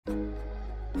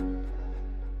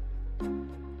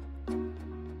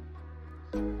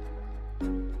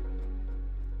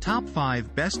Top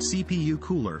 5 Best CPU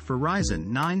Cooler for Ryzen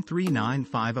 9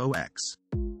 3950X.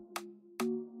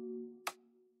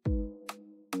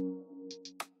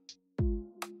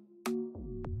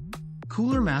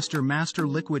 Cooler Master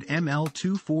Liquid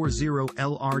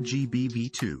ML240L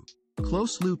RGB-V2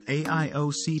 Close-Loop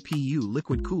AIO CPU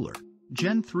Liquid Cooler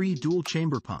Gen 3 Dual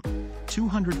Chamber Pump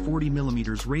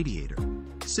 240mm Radiator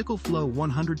Sickle Flow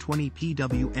 120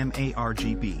 PWM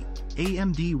RGB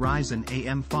AMD Ryzen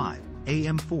AM5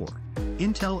 AM4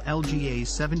 Intel LGA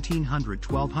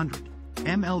 1700-1200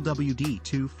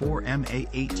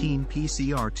 MLWD24MA18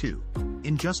 PCR2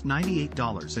 in just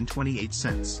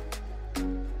 $98.28.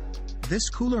 This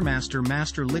Cooler Master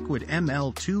Liquid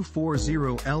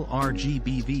ML240L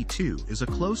RGB-V2 is a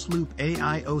close-loop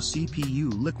AIO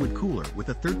CPU liquid cooler with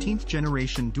a 13th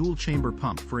generation dual-chamber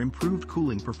pump for improved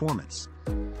cooling performance.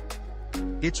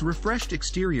 Its refreshed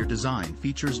exterior design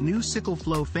features new sickle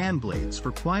flow fan blades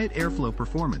for quiet airflow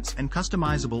performance and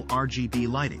customizable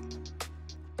RGB lighting.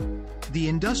 The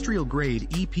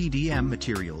industrial-grade EPDM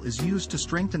material is used to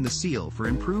strengthen the seal for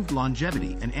improved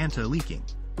longevity and anti-leaking.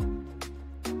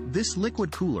 This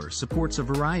liquid cooler supports a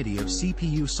variety of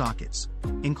CPU sockets,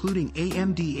 including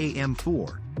AMD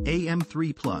AM4,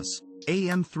 AM3+,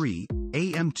 AM3,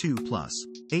 AM2+,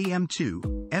 AM2,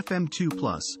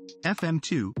 FM2+,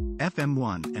 FM2,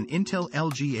 FM1 and Intel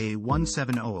LGA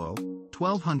 1700,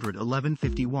 1200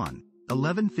 1151,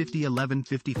 1150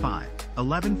 1155,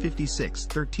 1156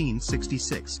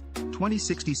 1366,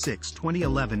 2066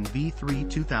 2011 V3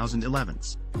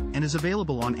 2011s, and is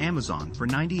available on Amazon for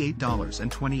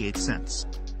 $98.28.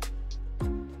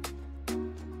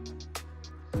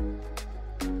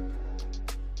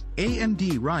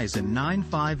 AMD Ryzen 9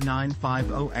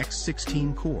 5950X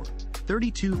 16-core,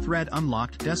 32-thread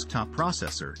unlocked desktop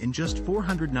processor in just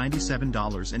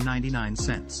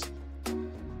 $497.99.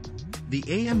 The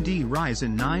AMD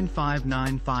Ryzen 9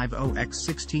 5950X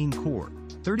 16-core,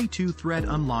 32-thread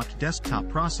unlocked desktop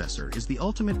processor is the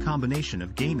ultimate combination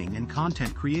of gaming and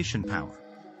content creation power.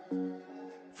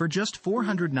 For just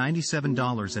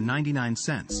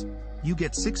 $497.99, you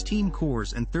get 16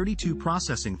 cores and 32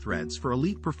 processing threads for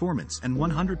elite performance and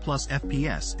 100+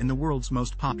 FPS in the world's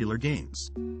most popular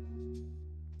games.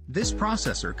 This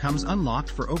processor comes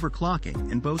unlocked for overclocking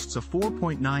and boasts a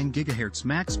 4.9 GHz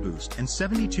max boost and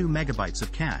 72 MB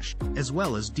of cache, as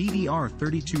well as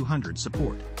DDR3200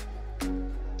 support.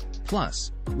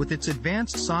 Plus, with its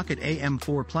advanced socket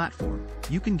AM4 platform,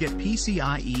 you can get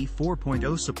PCIe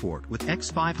 4.0 support with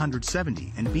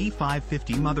X570 and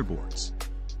B550 motherboards.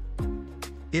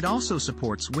 It also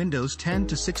supports Windows 10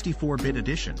 to 64-bit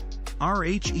edition,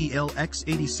 RHEL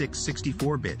x86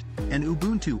 64-bit, and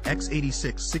Ubuntu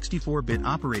x86 64-bit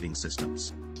operating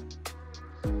systems.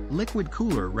 Liquid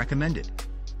cooler recommended.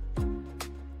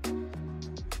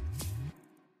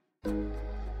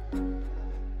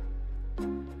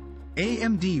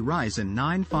 AMD Ryzen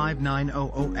 9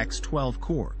 5900X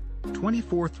 12-core,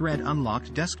 24-thread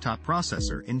unlocked desktop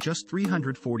processor in just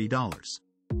 $340.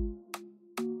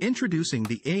 Introducing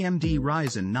the AMD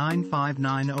Ryzen 9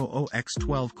 5900X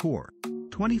 12-core,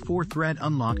 24-thread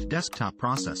unlocked desktop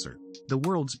processor, the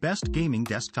world's best gaming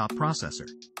desktop processor.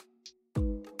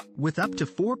 With up to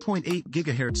 4.8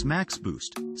 GHz max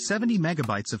boost, 70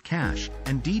 MB of cache,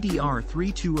 and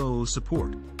DDR3200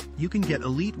 support, you can get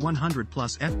elite 100+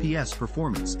 FPS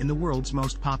performance in the world's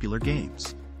most popular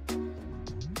games.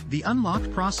 The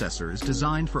unlocked processor is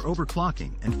designed for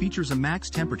overclocking and features a max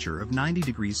temperature of 90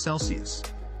 degrees Celsius.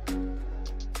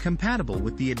 Compatible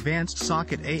with the advanced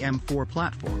socket AM4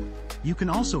 platform, you can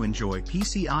also enjoy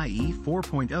PCIe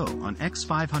 4.0 on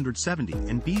X570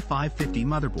 and B550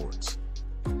 motherboards.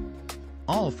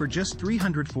 All for just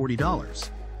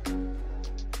 $340.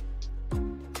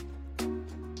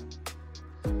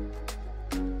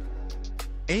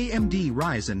 AMD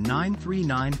Ryzen 9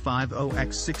 3950X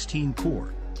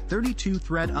 16-core,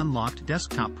 32-thread unlocked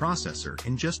desktop processor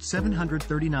in just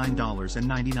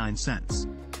 $739.99.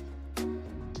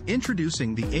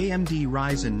 Introducing the AMD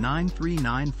Ryzen 9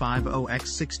 3950X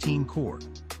 16-core,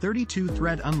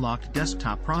 32-thread unlocked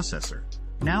desktop processor,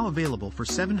 now available for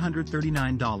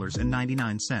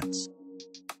 $739.99.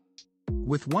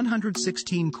 With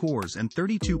 116 cores and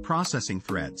 32 processing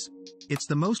threads, it's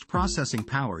the most processing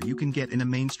power you can get in a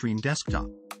mainstream desktop.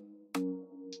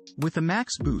 With a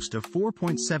max boost of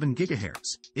 4.7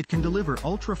 GHz, it can deliver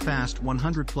ultra-fast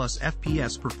 100+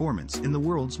 FPS performance in the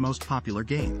world's most popular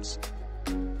games.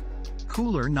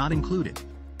 Cooler not included.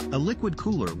 A liquid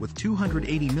cooler with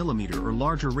 280mm or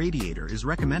larger radiator is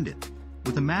recommended,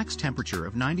 with a max temperature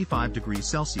of 95 degrees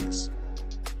Celsius.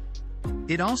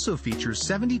 It also features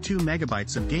 72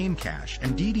 MB of game cache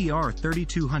and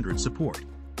DDR3200 support.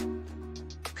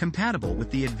 Compatible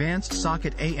with the advanced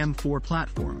socket AM4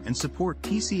 platform and support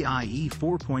PCIe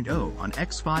 4.0 on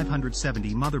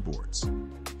X570 motherboards.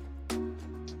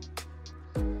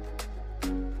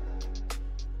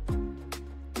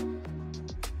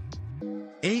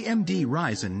 AMD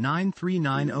Ryzen 9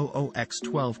 3900X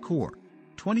 12-core,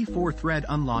 24-thread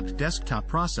unlocked desktop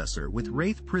processor with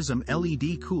Wraith Prism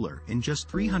LED cooler in just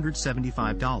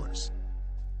 $375.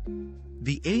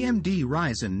 The AMD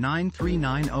Ryzen 9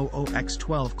 3900X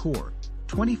 12-core,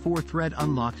 24-thread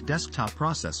unlocked desktop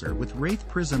processor with Wraith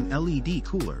Prism LED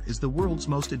cooler is the world's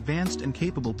most advanced and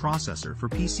capable processor for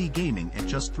PC gaming at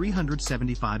just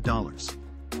 $375.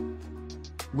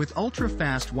 With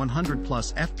ultra-fast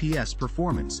 100+ FPS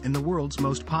performance in the world's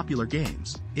most popular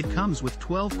games, it comes with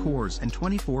 12 cores and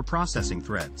 24 processing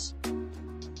threads.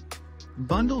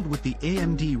 Bundled with the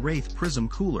AMD Wraith Prism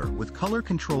cooler with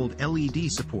color-controlled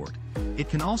LED support, it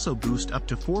can also boost up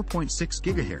to 4.6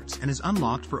 GHz and is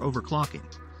unlocked for overclocking.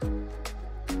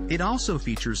 It also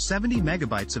features 70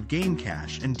 MB of game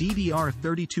cache and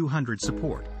DDR3200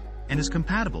 support, and is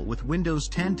compatible with Windows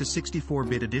 10 to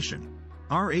 64-bit edition,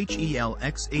 RHEL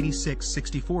x86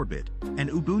 64-bit, and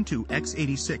Ubuntu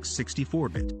x86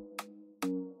 64-bit.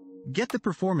 Get the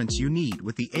performance you need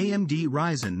with the AMD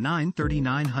Ryzen 9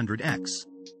 3900X.